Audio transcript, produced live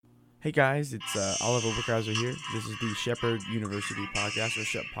Hey guys, it's Oliver Wickhauser here. This is the Shepherd University podcast, or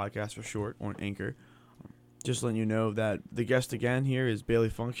SHEP podcast for short, on Anchor. Just letting you know that the guest again here is Bailey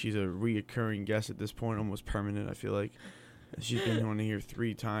Funk. She's a reoccurring guest at this point, almost permanent, I feel like. She's been on here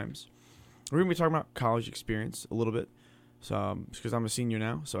 3 times. We're going to be talking about college experience a little bit. So, because I'm a senior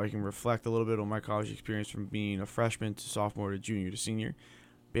now, so I can reflect a little bit on my college experience from being a freshman to sophomore to junior to senior.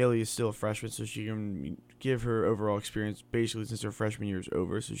 Bailey is still a freshman, so she can give her overall experience basically since her freshman year is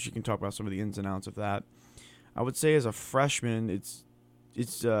over, so she can talk about some of the ins and outs of that. I would say as a freshman, it's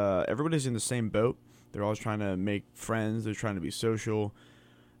everybody's in the same boat. They're always trying to make friends. They're trying to be social,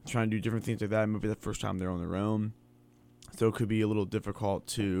 trying to do different things like that. Maybe the first time they're on their own, so it could be a little difficult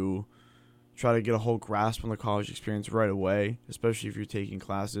to try to get a whole grasp on the college experience right away, especially if you're taking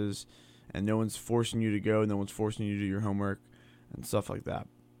classes and no one's forcing you to go, no one's forcing you to do your homework and stuff like that.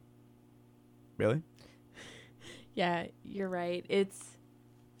 Bailey? Yeah, you're right. It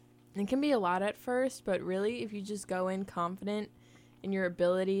can be a lot at first, but really if you just go in confident in your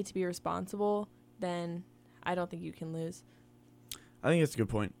ability to be responsible, then I don't think you can lose. I think that's a good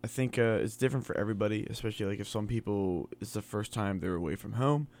point. I think it's different for everybody, especially like if some people, it's the first time they're away from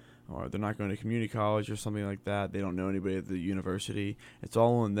home or they're not going to community college or something like that. They don't know anybody at the university. It's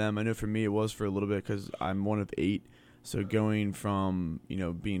all on them. I know for me it was for a little bit because I'm one of 8. So going from,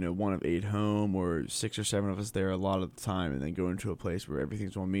 being a one of 8 home or 6 or 7 of us there a lot of the time, and then going to a place where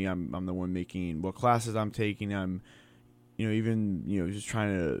everything's on me. I'm the one making what classes I'm taking. I'm, just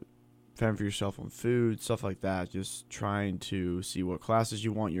trying to fend for yourself on food, stuff like that. Just trying to see what classes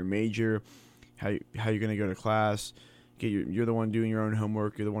you want, your major, how you're going to go to class. You're the one doing your own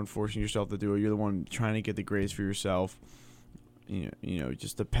homework. You're the one forcing yourself to do it. You're the one trying to get the grades for yourself. It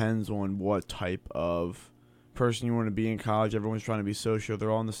just depends on what type of person you want to be in college. Everyone's trying to be social.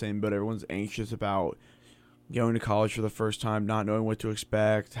 They're all in the same boat. Everyone's anxious about going to college for the first time, not knowing what to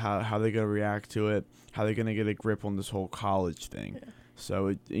expect, how they're going to react to it, how they're going to get a grip on this whole college thing. Yeah.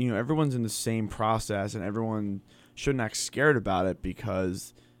 So, everyone's in the same process, and everyone shouldn't act scared about it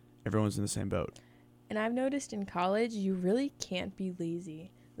because everyone's in the same boat. And I've noticed in college, you really can't be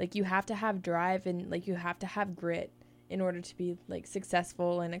lazy. Like, you have to have drive and, you have to have grit in order to be,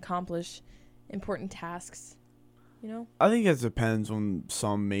 successful and accomplish important tasks. I think it depends on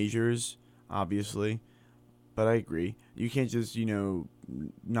some majors, obviously, but I agree. You can't just, you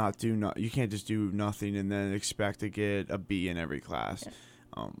can't just do nothing and then expect to get a B in every class.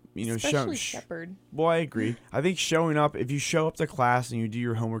 Yeah. Especially Shepherd. Well, I agree. I think showing up, if you show up to class and you do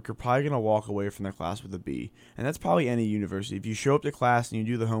your homework, you're probably going to walk away from the class with a B. And that's probably any university. If you show up to class and you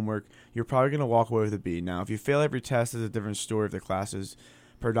do the homework, you're probably going to walk away with a B. Now, if you fail every test, it's a different story if the class is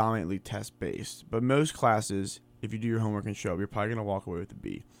predominantly test-based. But most classes, if you do your homework and show up, you're probably going to walk away with a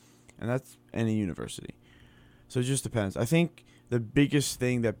B. And that's any university. So it just depends. I think the biggest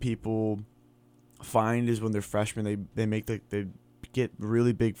thing that people find is when they're freshmen, they get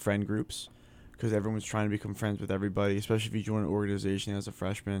really big friend groups because everyone's trying to become friends with everybody, especially if you join an organization as a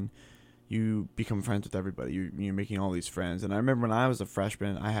freshman. You become friends with everybody. You're making all these friends. And I remember when I was a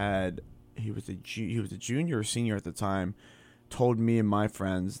freshman, he was a junior or senior at the time, told me and my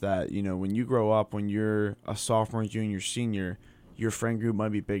friends that, when you grow up, when you're a sophomore, junior, senior, your friend group might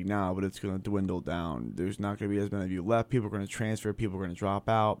be big now, but it's going to dwindle down. There's not going to be as many of you left. People are going to transfer. People are going to drop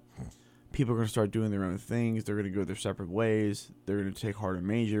out. People are going to start doing their own things. They're going to go their separate ways. They're going to take harder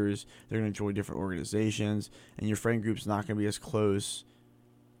majors. They're going to join different organizations. And your friend group's not going to be as close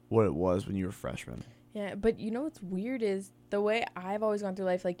what it was when you were a freshman. Yeah, but what's weird is the way I've always gone through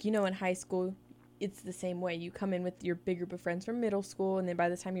life, in high school, it's the same way. You come in with your big group of friends from middle school, and then by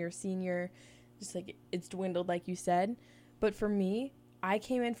the time you're a senior, just it's dwindled, like you said. But for me, I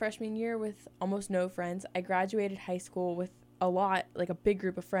came in freshman year with almost no friends. I graduated high school with a big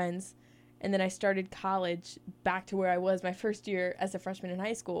group of friends, and then I started college back to where I was my first year as a freshman in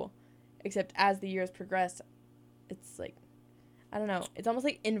high school. Except as the years progressed, it's I don't know. It's almost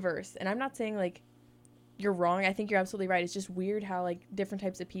inverse. And I'm not saying you're wrong. I think you're absolutely right. It's just weird how different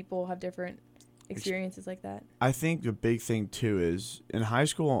types of people have different experiences like that. I think the big thing too is in high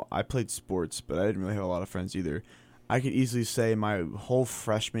school I played sports, but I didn't really have a lot of friends either. I could easily say my whole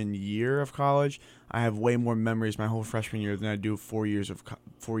freshman year of college, I have way more memories my whole freshman year than I do 4 years of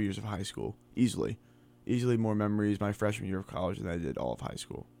high school. Easily more memories my freshman year of college than I did all of high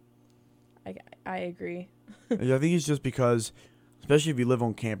school. I agree. I think it's just because, especially if you live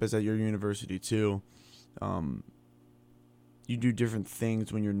on campus at your university too, you do different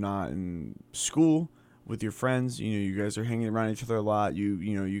things when you're not in school with your friends. You guys are hanging around each other a lot.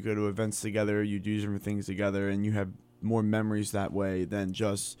 You go to events together, you do different things together, and you have more memories that way than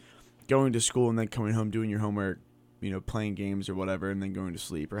just going to school and then coming home doing your homework, playing games or whatever and then going to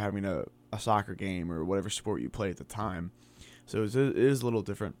sleep, or having a soccer game or whatever sport you play at the time. So it is a little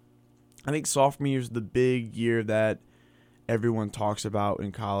different. I think sophomore year is the big year that everyone talks about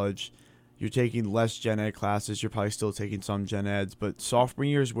in college. You're taking less gen ed classes. You're probably still taking some gen eds, but sophomore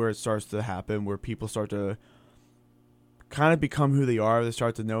year is where it starts to happen, where people start to kind of become who they are. They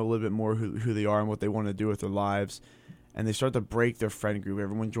start to know a little bit more who they are and what they want to do with their lives. And they start to break their friend group.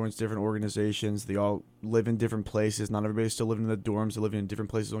 Everyone joins different organizations. They all live in different places. Not everybody's still living in the dorms. They're living in different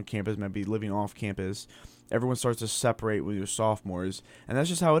places on campus, maybe living off campus. Everyone starts to separate when you're sophomores. And that's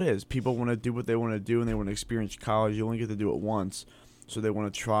just how it is. People want to do what they want to do, and they want to experience college. You only get to do it once. So they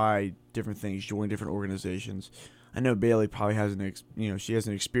want to try different things, join different organizations. I know Bailey probably she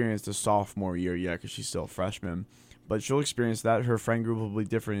hasn't experienced the sophomore year yet because she's still a freshman. But she'll experience that. Her friend group will be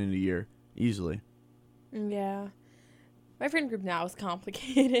different in a year, easily. Yeah. My friend group now is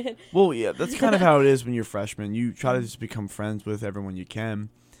complicated. Well, yeah, that's kind of how it is when you're freshmen. You try to just become friends with everyone you can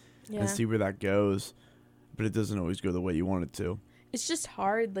and see where that goes. But it doesn't always go the way you want it to. It's just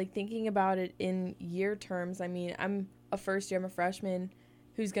hard, like, thinking about it in year terms. I mean, I'm a freshman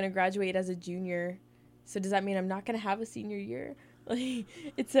who's going to graduate as a junior. So does that mean I'm not going to have a senior year? Like,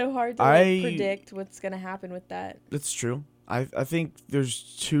 it's so hard to predict what's going to happen with that. That's true. I think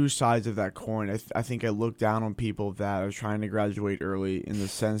there's two sides of that coin. I think I look down on people that are trying to graduate early, in the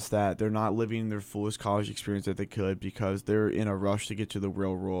sense that they're not living their fullest college experience that they could because they're in a rush to get to the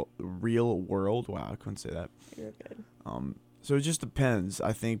real world. Wow, I couldn't say that. You're good. So it just depends.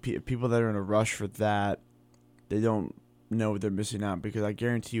 I think people that are in a rush for that, they don't know what they're missing out, because I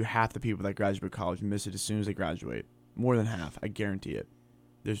guarantee you half the people that graduate college miss it as soon as they graduate. More than half. I guarantee it.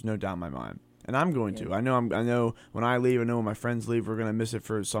 There's no doubt in my mind. And I'm going to. I know when I leave, I know when my friends leave, we're going to miss it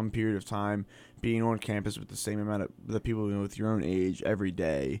for some period of time. Being on campus with the same amount of the people with your own age every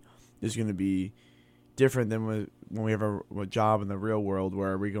day is going to be different than when we have a job in the real world,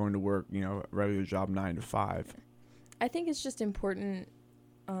 where we're going to work, a regular job 9 to 5. I think it's just important,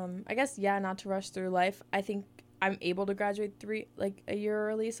 I guess, not to rush through life. I think I'm able to graduate a year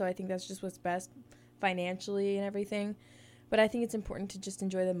early, so I think that's just what's best financially and everything. But I think it's important to just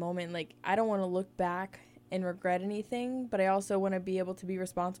enjoy the moment. Like, I don't want to look back and regret anything, but I also want to be able to be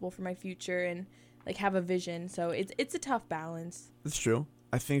responsible for my future and, like, have a vision. So it's a tough balance. That's true.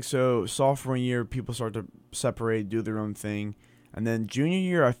 I think so. Sophomore year, people start to separate, do their own thing. And then junior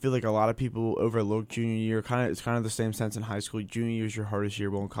year, I feel like a lot of people overlook junior year. It's kind of the same sense in high school. Junior year is your hardest year.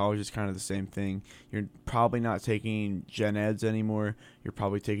 Well, in college, it's kind of the same thing. You're probably not taking gen eds anymore. You're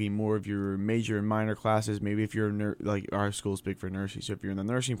probably taking more of your major and minor classes. Maybe if you're like our school's big for nursing, so if you're in the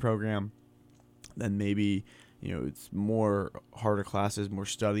nursing program, then maybe it's more harder classes, more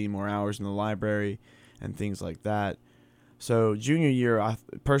study, more hours in the library, and things like that. So junior year,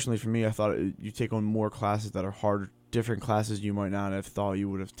 personally for me, I thought you take on more classes that are harder. Different classes you might not have thought you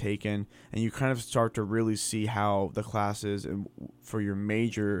would have taken, and you kind of start to really see how the classes and for your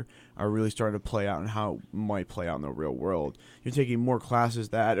major are really starting to play out and how it might play out in the real world. You're taking more classes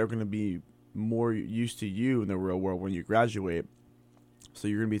that are going to be more used to you in the real world when you graduate, so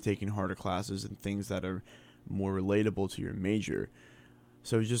you're going to be taking harder classes and things that are more relatable to your major.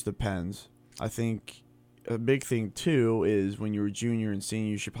 So it just depends. I think a big thing too is when you're a junior and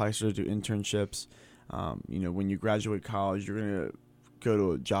senior, you should probably start to do internships. When you graduate college, you're going to go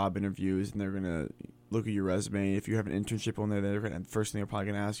to job interviews, and they're going to look at your resume. If you have an internship on there, the first thing they're probably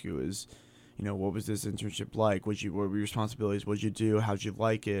going to ask you is, what was this internship like? What were your responsibilities? What did you do? How'd you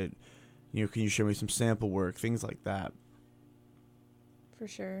like it? Can you show me some sample work? Things like that. For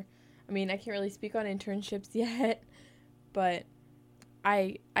sure. I mean, I can't really speak on internships yet, but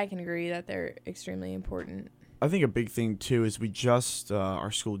I can agree that they're extremely important. I think a big thing too is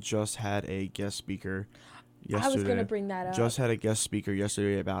our school just had a guest speaker yesterday. I was going to bring that up. Just had a guest speaker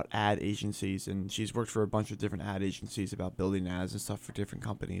yesterday about ad agencies, and she's worked for a bunch of different ad agencies about building ads and stuff for different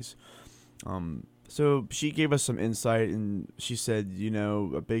companies. So she gave us some insight, and she said,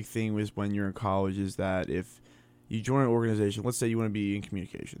 a big thing was when you're in college is that if you join an organization, let's say you want to be in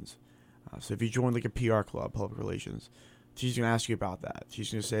communications. So if you join like a PR club, public relations, she's going to ask you about that.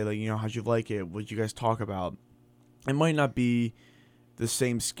 She's going to say, like, how'd you like it? What did you guys talk about? It might not be the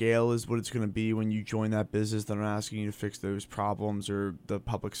same scale as what it's going to be when you join that business. They're not asking you to fix those problems or the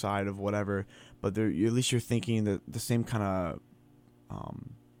public side of whatever, but at least you're thinking the same kind of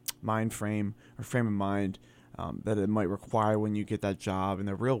mind frame or frame of mind that it might require when you get that job in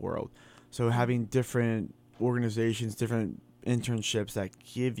the real world. So having different organizations, different internships that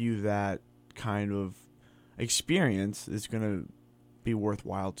give you that kind of experience is going to be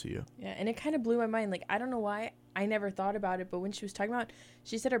worthwhile to you. Yeah, and it kind of blew my mind. Like, I don't know why I never thought about it, but when she was talking about,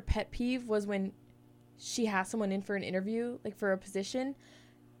 she said her pet peeve was when she has someone in for an interview, like for a position,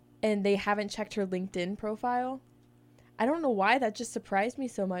 and they haven't checked her LinkedIn profile. I don't know why that just surprised me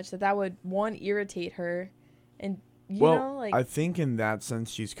so much that would one irritate her, and like I think in that sense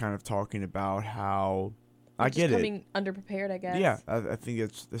she's kind of talking about how I just get it. coming underprepared, I guess. Yeah, I think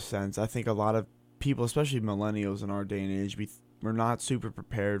it's the sense. I think a lot of people, especially millennials in our day and age, we're not super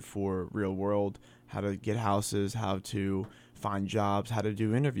prepared for real world, how to get houses, how to find jobs, how to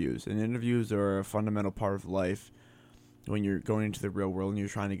do interviews. And interviews are a fundamental part of life when you're going into the real world and you're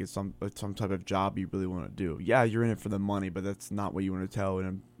trying to get some type of job you really want to do. Yeah, you're in it for the money, but that's not what you want to tell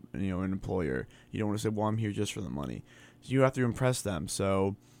an employer. You don't want to say, well, I'm here just for the money. So you have to impress them.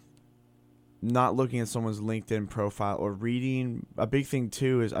 So not looking at someone's LinkedIn profile or reading, a big thing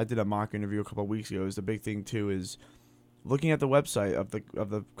too is, I did a mock interview a couple of weeks ago, is the big thing too is looking at the website of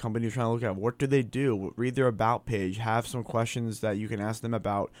the company you're trying to look at. What do they do? Read their about page. Have some questions that you can ask them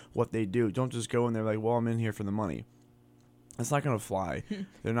about what they do. Don't just go in there like, well, I'm in here for the money. That's not going to fly.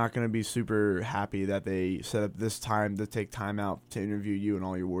 They're not going to be super happy that they set up this time to take time out to interview you and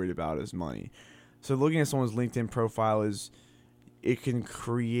all you're worried about is money. So looking at someone's LinkedIn profile it can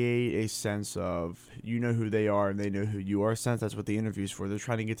create a sense of you know who they are and they know who you are. Sense that's what the interview's for. They're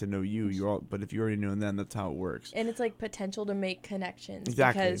trying to get to know you. But if you already know them, that's how it works. And it's like potential to make connections.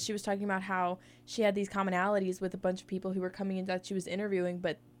 Exactly. Because she was talking about how she had these commonalities with a bunch of people who were coming in that she was interviewing,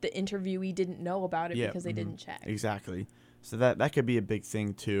 but the interviewee didn't know about it because they didn't check. Exactly. So that could be a big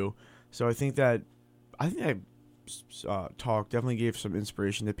thing too. So I think talk definitely gave some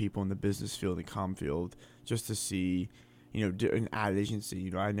inspiration to people in the business field and comm field just to see, an ad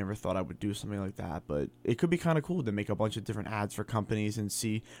agency. I never thought I would do something like that, but it could be kind of cool to make a bunch of different ads for companies and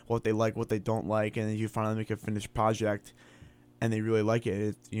see what they like, what they don't like, and then you finally make a finished project and they really like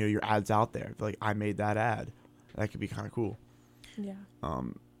it. Your ad's out there. Like, I made that ad. That could be kind of cool. Yeah.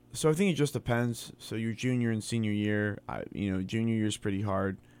 So I think it just depends. So your junior and senior year, junior year is pretty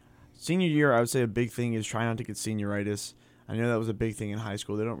hard. Senior year, I would say a big thing is try not to get senioritis. I know that was a big thing in high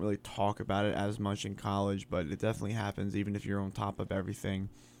school. They don't really talk about it as much in college, but it definitely happens even if you're on top of everything.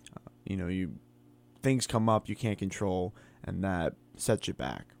 Things come up you can't control, and that sets you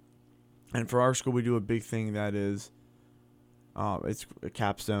back. And for our school, we do a big thing that is, it's a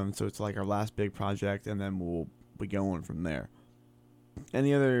capstone, so it's like our last big project, and then we'll be going from there.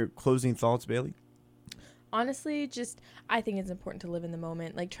 Any other closing thoughts, Bailey? Honestly, I think it's important to live in the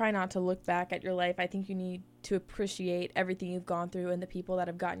moment. Like, try not to look back at your life. I think you need to appreciate everything you've gone through and the people that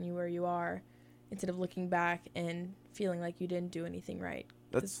have gotten you where you are, instead of looking back and feeling like you didn't do anything right.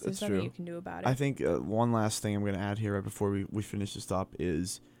 That's nothing true. You can do about it. I think one last thing I'm going to add here right before we finish this up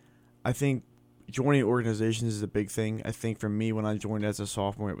is, I think joining organizations is a big thing. I think for me, when I joined as a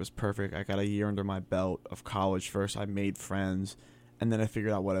sophomore, it was perfect. I got a year under my belt of college first. I made friends, and then I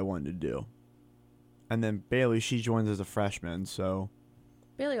figured out what I wanted to do. And then Bailey, she joins as a freshman, so...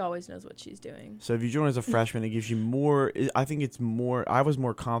 Bailey always knows what she's doing. So if you join as a freshman, it gives you more... I think it's more... I was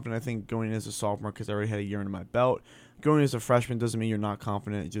more confident, I think, going as a sophomore because I already had a year under my belt. Going as a freshman doesn't mean you're not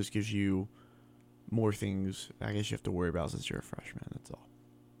confident. It just gives you more things, I guess, you have to worry about since you're a freshman. That's all.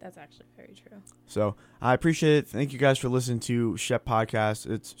 That's actually very true. So I appreciate it. Thank you guys for listening to Shep Podcast.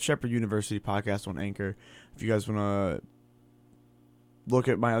 It's Shepherd University Podcast on Anchor. If you guys want to look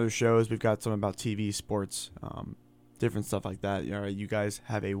at my other shows, we've got some about TV, sports, different stuff like that. All right, you guys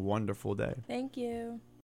have a wonderful day. Thank you.